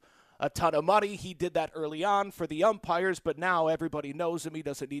have a ton of money. He did that early on for the umpires, but now everybody knows him. He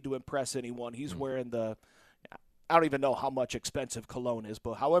doesn't need to impress anyone. He's wearing I don't even know how much expensive cologne is,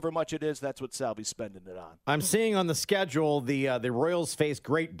 but however much it is, that's what Salvy's spending it on. I'm seeing on the schedule the Royals face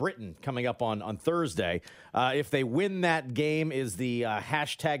Great Britain coming up on Thursday. If they win that game, is the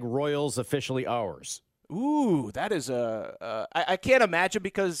hashtag Royals officially ours? Ooh, that is I can't imagine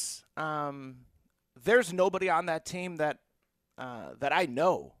because there's nobody on that team that I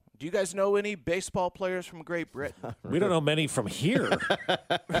know. Do you guys know any baseball players from Great Britain? We don't know many from here.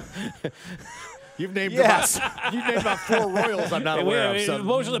 You've named about 4 Royals I'm not aware of. So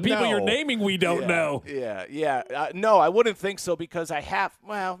most of the people you're naming we don't know. Yeah. No, I wouldn't think so because I have,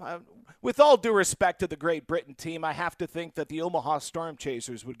 with all due respect to the Great Britain team, I have to think that the Omaha Storm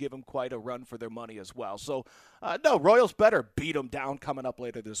Chasers would give them quite a run for their money as well. So, no, Royals better beat them down coming up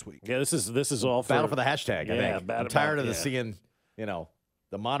later this week. Yeah, this is all battle for the hashtag. Yeah, I think. I'm tired of seeing,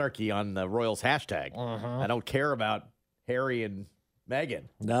 the monarchy on the Royals hashtag. I don't care about Harry and Meghan.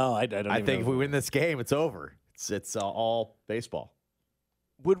 No, I don't. I think if we win this game, it's over. It's all baseball.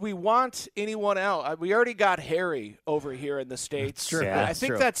 Would we want anyone else? We already got Harry over here in the States. True. Yeah, I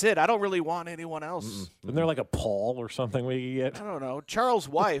think that's it. I don't really want anyone else. Isn't there like a Paul or something we could get? I don't know. Charles'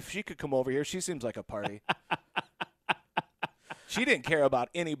 wife, she could come over here. She seems like a party. She didn't care about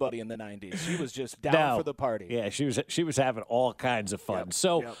anybody in the 90s. She was just down for the party. Yeah, she was having all kinds of fun.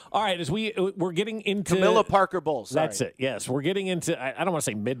 So, all right, as we're getting into Camilla Parker Bowles. That's it. Yes, we're getting into. I don't want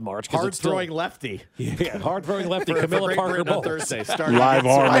to say mid-March. Hard throwing lefty. Yeah, hard throwing lefty. Camilla Parker Bowles. Thursday. Live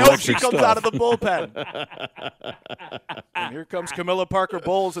arm. I hope she comes out of the bullpen. And here comes Camilla Parker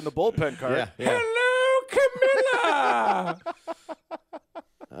Bowles in the bullpen card. Yeah. Hello,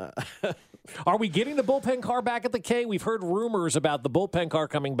 Camilla. Are we getting the bullpen car back at the K? We've heard rumors about the bullpen car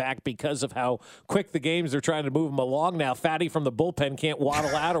coming back because of how quick the games are trying to move them along now. Fatty from the bullpen can't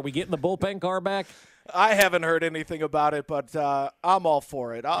waddle out. Are we getting the bullpen car back? I haven't heard anything about it, but I'm all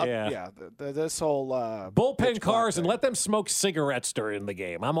for it. This whole bullpen cars and let them smoke cigarettes during the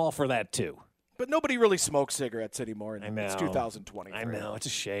game. I'm all for that too. But nobody really smokes cigarettes anymore. It's 2023. I know. It's a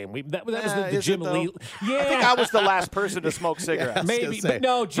shame. That was the Jim Leland. Yeah. I think I was the last person to smoke cigarettes. Maybe. But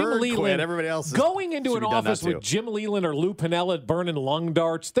no, Jim Leland. Everybody else going into an office with Jim Leland or Lou Piniella burning lung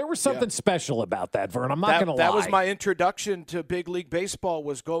darts, there was something special about that, Vern. I'm not going to lie. That was my introduction to big league baseball,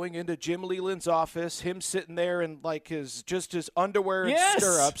 was going into Jim Leland's office, him sitting there in like his underwear and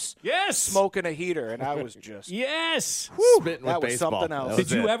stirrups, smoking a heater, and I was just spitting that with was baseball. something else. Did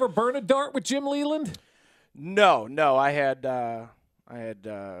you ever burn a dart with Jim Leland? No. I had a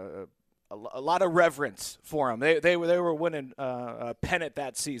lot of reverence for him. They were winning a pennant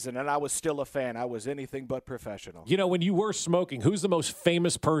that season, and I was still a fan. I was anything but professional. You know, when you were smoking, who's the most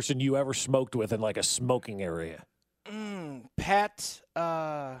famous person you ever smoked with in like a smoking area? Pat.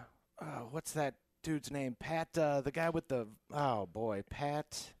 What's that dude's name? Pat. The guy with the. Oh boy,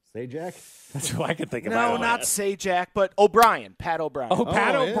 Pat. Sajak? That's who I could think of. No, not Sajak, but O'Brien. Pat O'Brien. Oh,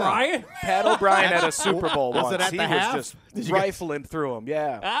 Pat O'Brien? Pat O'Brien at a Super Bowl once. Was it at the half? Was just rifling through him,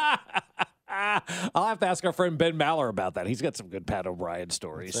 yeah. I'll have to ask our friend Ben Maller about that. He's got some good Pat O'Brien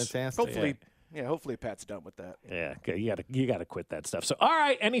stories. That's fantastic. Hopefully Pat's done with that. Yeah, okay, you got to quit that stuff. So, all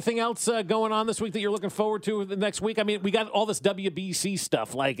right, anything else going on this week that you're looking forward to the next week? I mean, we got all this WBC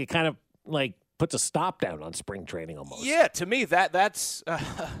stuff. Like, it kind of, like, puts a stop down on spring training almost. Yeah, to me that's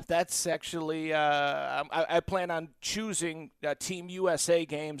actually I plan on choosing Team USA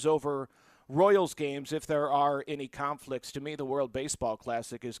games over Royals games if there are any conflicts. To me, the World Baseball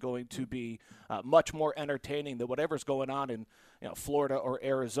Classic is going to be much more entertaining than whatever's going on in Florida or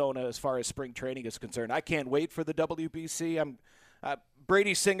Arizona as far as spring training is concerned. I can't wait for the WBC.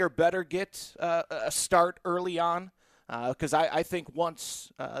 Brady Singer better get a start early on. Because I think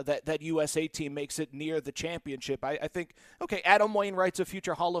once that USA team makes it near the championship, I think, Adam Wainwright's a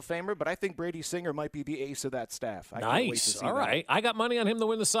future Hall of Famer, but I think Brady Singer might be the ace of that staff. Nice. All right. I got money on him to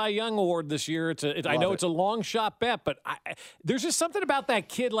win the Cy Young Award this year. I know it's a long shot bet, but there's just something about that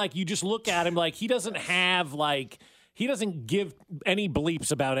kid, like, you just look at him, like, he doesn't have, like, he doesn't give any bleeps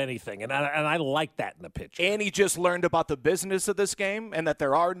about anything, and I like that in the pitcher. And he just learned about the business of this game, and that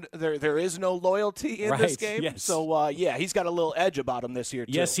there is no loyalty in this game. Yes. So he's got a little edge about him this year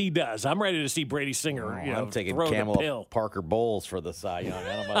too. Yes, he does. I'm ready to see Brady Singer. I'm taking throw Camilla Parker Bowles for the Cy Young.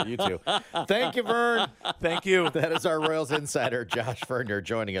 I don't know about you two. Thank you, Vern. Thank you. That is our Royals insider, Josh Vernier,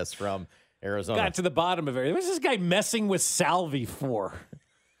 joining us from Arizona. Got to the bottom of it. What's this guy messing with Salvi for?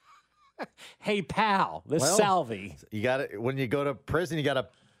 Hey, pal, Salvi. You got it. When you go to prison, you got to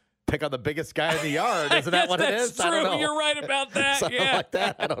pick on the biggest guy in the yard. Isn't that what it is? True. I don't know. You're right about that. Something like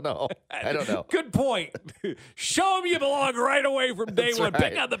that. I don't know. Good point. Show him you belong right away from day one. Right.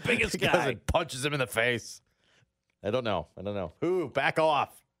 Pick on the biggest Because guy. it punches him in the face. I don't know. Ooh, back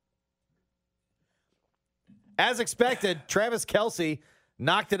off. As expected, Travis Kelce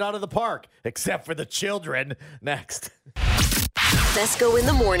knocked it out of the park, except for the children. Next. Fesco in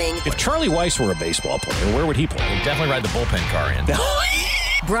the morning. If Charlie Weiss were a baseball player, where would he play? He'd definitely ride the bullpen car in.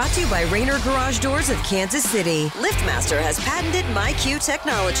 Brought to you by Rainer Garage Doors of Kansas City. LiftMaster has patented MyQ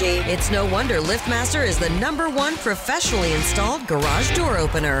technology. It's no wonder LiftMaster is the #1 professionally installed garage door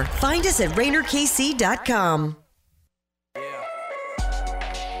opener. Find us at RainerKC.com.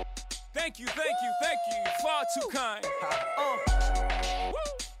 Thank you. Far too kind.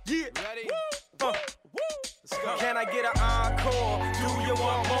 Yeah. Ready? Let's go. Can I get an encore? Do you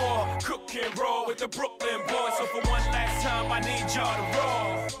want more? Cook and roll with the Brooklyn boys. So for one last time, I need y'all to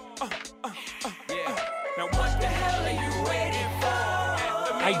roll. Yeah. Now what the hell are you waiting for?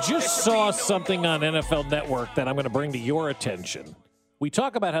 I just saw something on NFL Network that I'm going to bring to your attention. We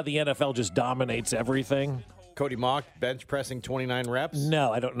talk about how the NFL just dominates everything. Cody Mock bench pressing 29 reps?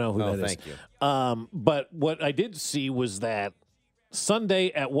 No, I don't know who that is. Thank you. But what I did see was that Sunday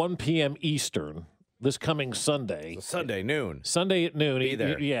at 1 p.m. Eastern, this coming Sunday. Sunday noon. Sunday at noon. Be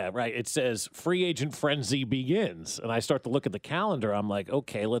there. Yeah, right. It says free agent frenzy begins. And I start to look at the calendar. I'm like,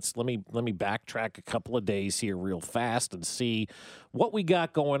 okay, let me backtrack a couple of days here real fast and see what we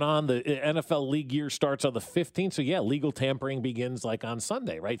got going on. The NFL league year starts on the 15th. So, yeah, legal tampering begins like on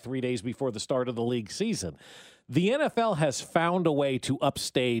Sunday, right? 3 days before the start of the league season. The NFL has found a way to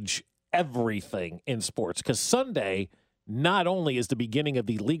upstage everything in sports because Sunday not only is the beginning of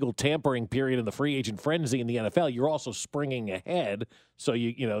the legal tampering period and the free agent frenzy in the NFL, you're also springing ahead. So,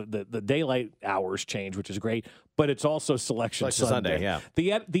 the daylight hours change, which is great, but it's also Selection Sunday. Yeah. The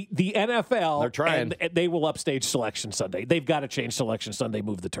NFL, they're trying. And they will upstage Selection Sunday. They've got to change Selection Sunday,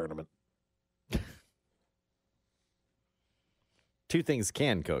 move the tournament. Two things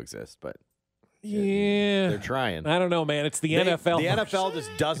can coexist, but yeah, they're trying. I don't know, man. It's the NFL. The NFL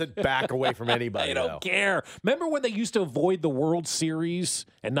just doesn't back away from anybody. They don't care. Remember when they used to avoid the World Series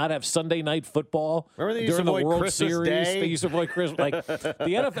and not have Sunday night football? Remember they used during to avoid the World Christmas Series? Day? They used to avoid Christmas. Like the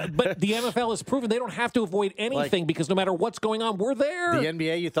NFL, but the NFL has proven they don't have to avoid anything because no matter what's going on, we're there. The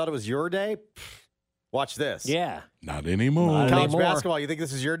NBA, you thought it was your day? Watch this. Yeah. Not anymore. College basketball, you think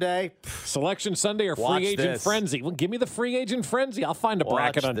this is your day? Selection Sunday or Watch free agent this. frenzy? Well, give me the free agent frenzy. I'll find a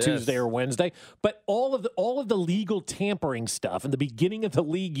bracket on Tuesday or Wednesday. But all of the legal tampering stuff and the beginning of the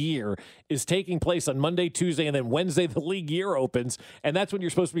league year is taking place on Monday, Tuesday, and then Wednesday the league year opens, and that's when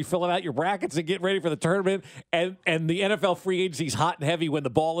you're supposed to be filling out your brackets and getting ready for the tournament. And the NFL free agency's hot and heavy when the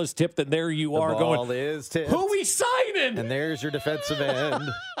ball is tipped, and there you are going. The ball is tipped. Who we signing? And there's your defensive end.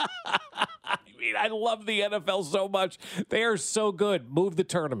 I love the NFL so much. They are so good. Move the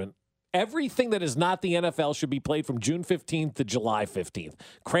tournament. Everything that is not the NFL should be played from June 15th to July 15th.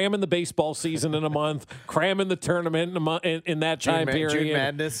 Cram in the baseball season in a month. Cram in the tournament in that time period. June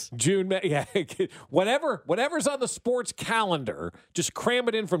Madness. Yeah. Whatever's on the sports calendar, just cram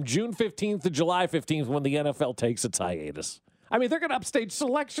it in from June 15th to July 15th when the NFL takes its hiatus. I mean, they're going to upstage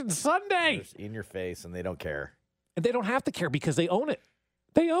Selection Sunday. Just in your face, and they don't care. And they don't have to care because they own it.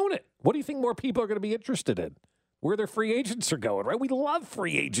 They own it. What do you think more people are going to be interested in? Where their free agents are going, right? We love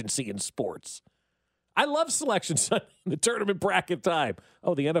free agency in sports. I love Selection Sunday, the tournament bracket time.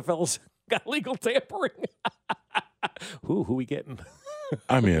 Oh, the NFL's got legal tampering. Who we getting?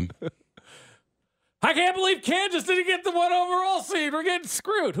 I'm in. I can't believe Kansas didn't get the 1 overall seed. We're getting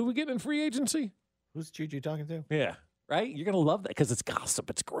screwed. Who we getting in free agency? Who's Juju talking to? Yeah, right? You're going to love that because it's gossip.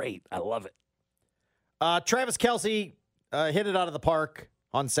 It's great. I love it. Travis Kelce hit it out of the park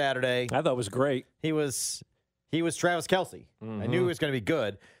on Saturday. I thought it was great. He was Travis Kelce. Mm-hmm. I knew he was going to be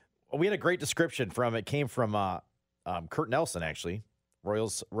good. We had a great description from it. Came from Kurt Nelson, actually,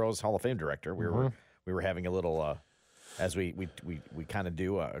 Royals Hall of Fame director. We were having a little as we kind of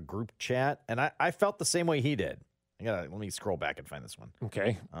do a group chat, and I felt the same way he did. Let me scroll back and find this one.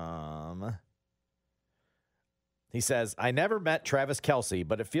 Okay. He says, I never met Travis Kelce,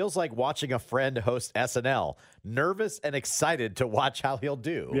 but it feels like watching a friend host SNL. Nervous and excited to watch how he'll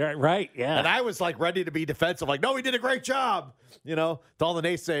do. Yeah, right. Yeah. And I was like ready to be defensive, like, no, he did a great job. To all the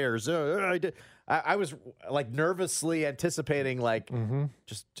naysayers. I was like nervously anticipating, like,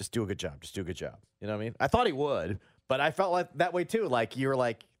 just do a good job. Just do a good job. You know what I mean? I thought he would, but I felt like that way too. Like you were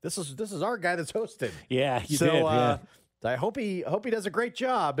like, this is our guy that's hosting. Yeah, you did. Yeah. I hope he does a great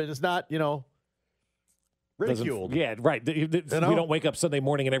job and is not, ridiculed. Yeah, right. We don't wake up Sunday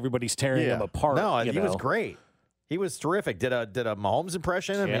morning and everybody's tearing them apart. No, he was great. He was terrific. Did a Mahomes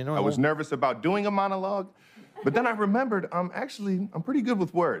impression. I was nervous about doing a monologue, but then I remembered I'm pretty good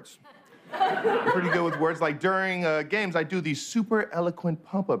with words. I'm pretty good with words. Like during games, I do these super eloquent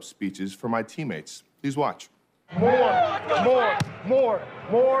pump-up speeches for my teammates. Please watch. More.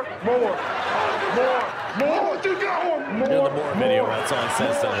 In the Moore video, that's all he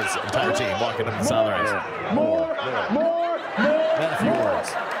says to his entire team walking up the sidelines. More. Not a few words.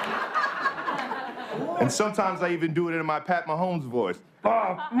 And sometimes I even do it in my Pat Mahomes voice.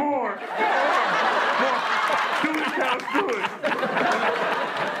 More. Do it, Cows, do it.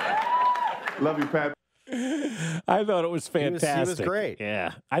 Love you, Pat. I thought it was fantastic. He was great.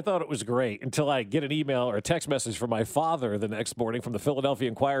 Yeah, I thought it was great until I get an email or a text message from my father the next morning from the Philadelphia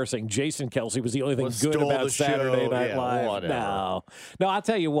Inquirer saying Jason Kelce was the only thing good about Saturday Night Live. Whatever. No, I'll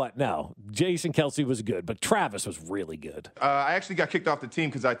tell you what. No, Jason Kelce was good, but Travis was really good. I actually got kicked off the team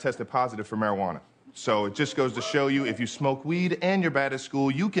because I tested positive for marijuana. So it just goes to show you, if you smoke weed and you're bad at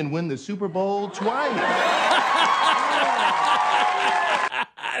school, you can win the Super Bowl twice.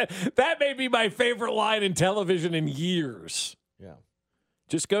 That may be my favorite line in television in years. Yeah.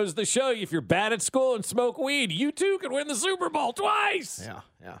 Just goes to show you, if you're bad at school and smoke weed, you too can win the Super Bowl twice.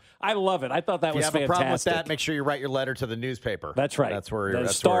 Yeah. I love it. I thought that was fantastic. If you have a problem with that, make sure you wite your letter to the newspaper. That's right. That's where the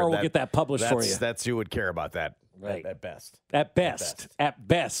Star will get that published for you. That's who would care about that. Right. At best. At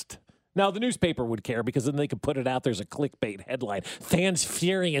best. Now, the newspaper would care because then they could put it out there as a clickbait headline. Fans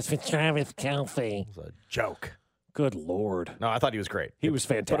furious with Travis Kelce. It was a joke. Good Lord. No, I thought he was great. He was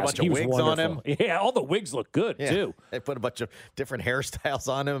fantastic. Put a bunch of wigs on him. Yeah, all the wigs look good, too. They put a bunch of different hairstyles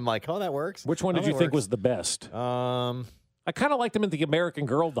on him. I'm like, oh, that works. Which one did you think was the best? I kind of liked him in the American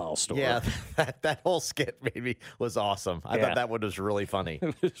Girl doll store. Yeah, that whole skit maybe was awesome. I thought that one was really funny.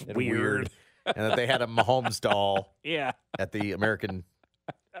 It was weird. And that they had a Mahomes doll at the American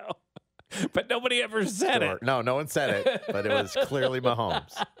But nobody ever said store. it. No one said it, but it was clearly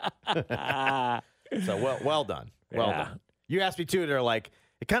Mahomes. So well done. Well done. You asked me too. They're like,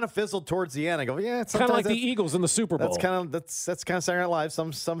 it kind of fizzled towards the end. I go, yeah, it's kind of like the Eagles in the Super Bowl. That's kind of Saturday Night Live.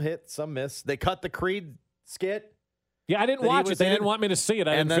 Some hit, some miss. They cut the Creed skit. Yeah, I didn't watch it. They didn't want me to see it.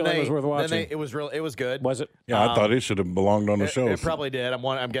 I didn't feel like it was worth watching. It was good. Was it? Yeah, I thought it should have belonged on the show. It probably did.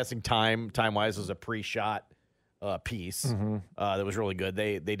 I'm guessing time wise was a pre-shot piece that was really good.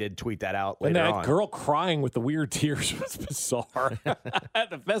 They did tweet that out later on. And that girl crying with the weird tears was bizarre.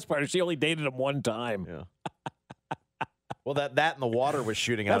 The best part is she only dated him one time. Yeah. Well, that and the water was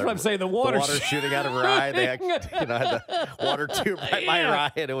shooting out. That's what I'm saying. The water shooting out of her eye. They actually, had the water tube right by her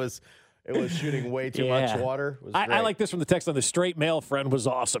eye, and it was shooting way too much water. It was I like this from the text on the straight male friend was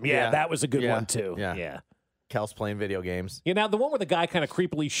awesome. Yeah, that was a good one too. Yeah. Cal's playing video games. Yeah, now the one where the guy kind of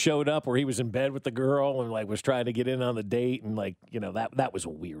creepily showed up where he was in bed with the girl and like was trying to get in on the date and like, that was a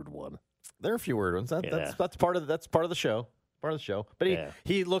weird one. There are a few weird ones. That's part of the show. Part of the show. But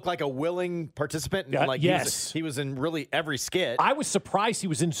he looked like a willing participant. And he was in really every skit. I was surprised he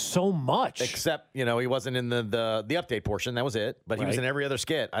was in so much. Except, he wasn't in the update portion. That was it. But he was in every other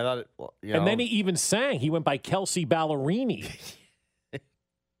skit. I thought, And then he even sang. He went by Kelsey Ballerini.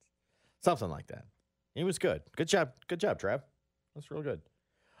 Something like that. He was good. Good job, Trav. That's real good.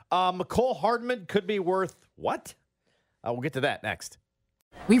 McCole Hardman could be worth what? We'll get to that next.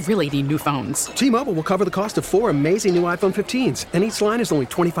 We really need new phones. T-Mobile will cover the cost of 4 amazing new iPhone 15s, and each line is only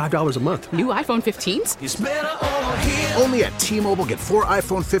 $25 a month. New iPhone 15s? It's better over here. Only at T-Mobile, get 4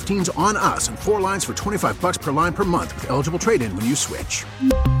 iPhone 15s on us and 4 lines for $25 per line per month with eligible trade-in when you switch.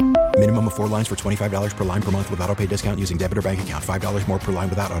 Minimum of 4 lines for $25 per line per month with autopay discount using debit or bank account. $5 more per line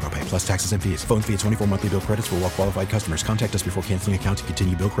without autopay, plus taxes and fees. Phone fee at 24 monthly bill credits for well-qualified customers. Contact us before canceling account to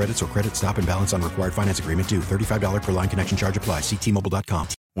continue bill credits or credit stop and balance on required finance agreement due. $35 per line connection charge applies. See T-Mobile.com.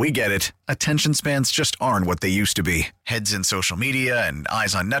 We get it. Attention spans just aren't what they used to be. Heads in social media and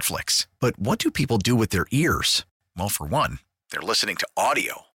eyes on Netflix. But what do people do with their ears? Well, for one, they're listening to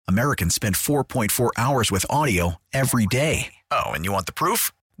audio. Americans spend 4.4 hours with audio every day. Oh, and you want the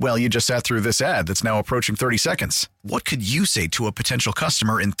proof? Well, you just sat through this ad that's now approaching 30 seconds. What could you say to a potential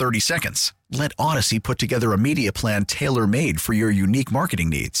customer in 30 seconds? Let Odyssey put together a media plan tailor-made for your unique marketing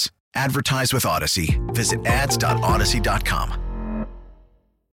needs. Advertise with Odyssey. Visit ads.odyssey.com.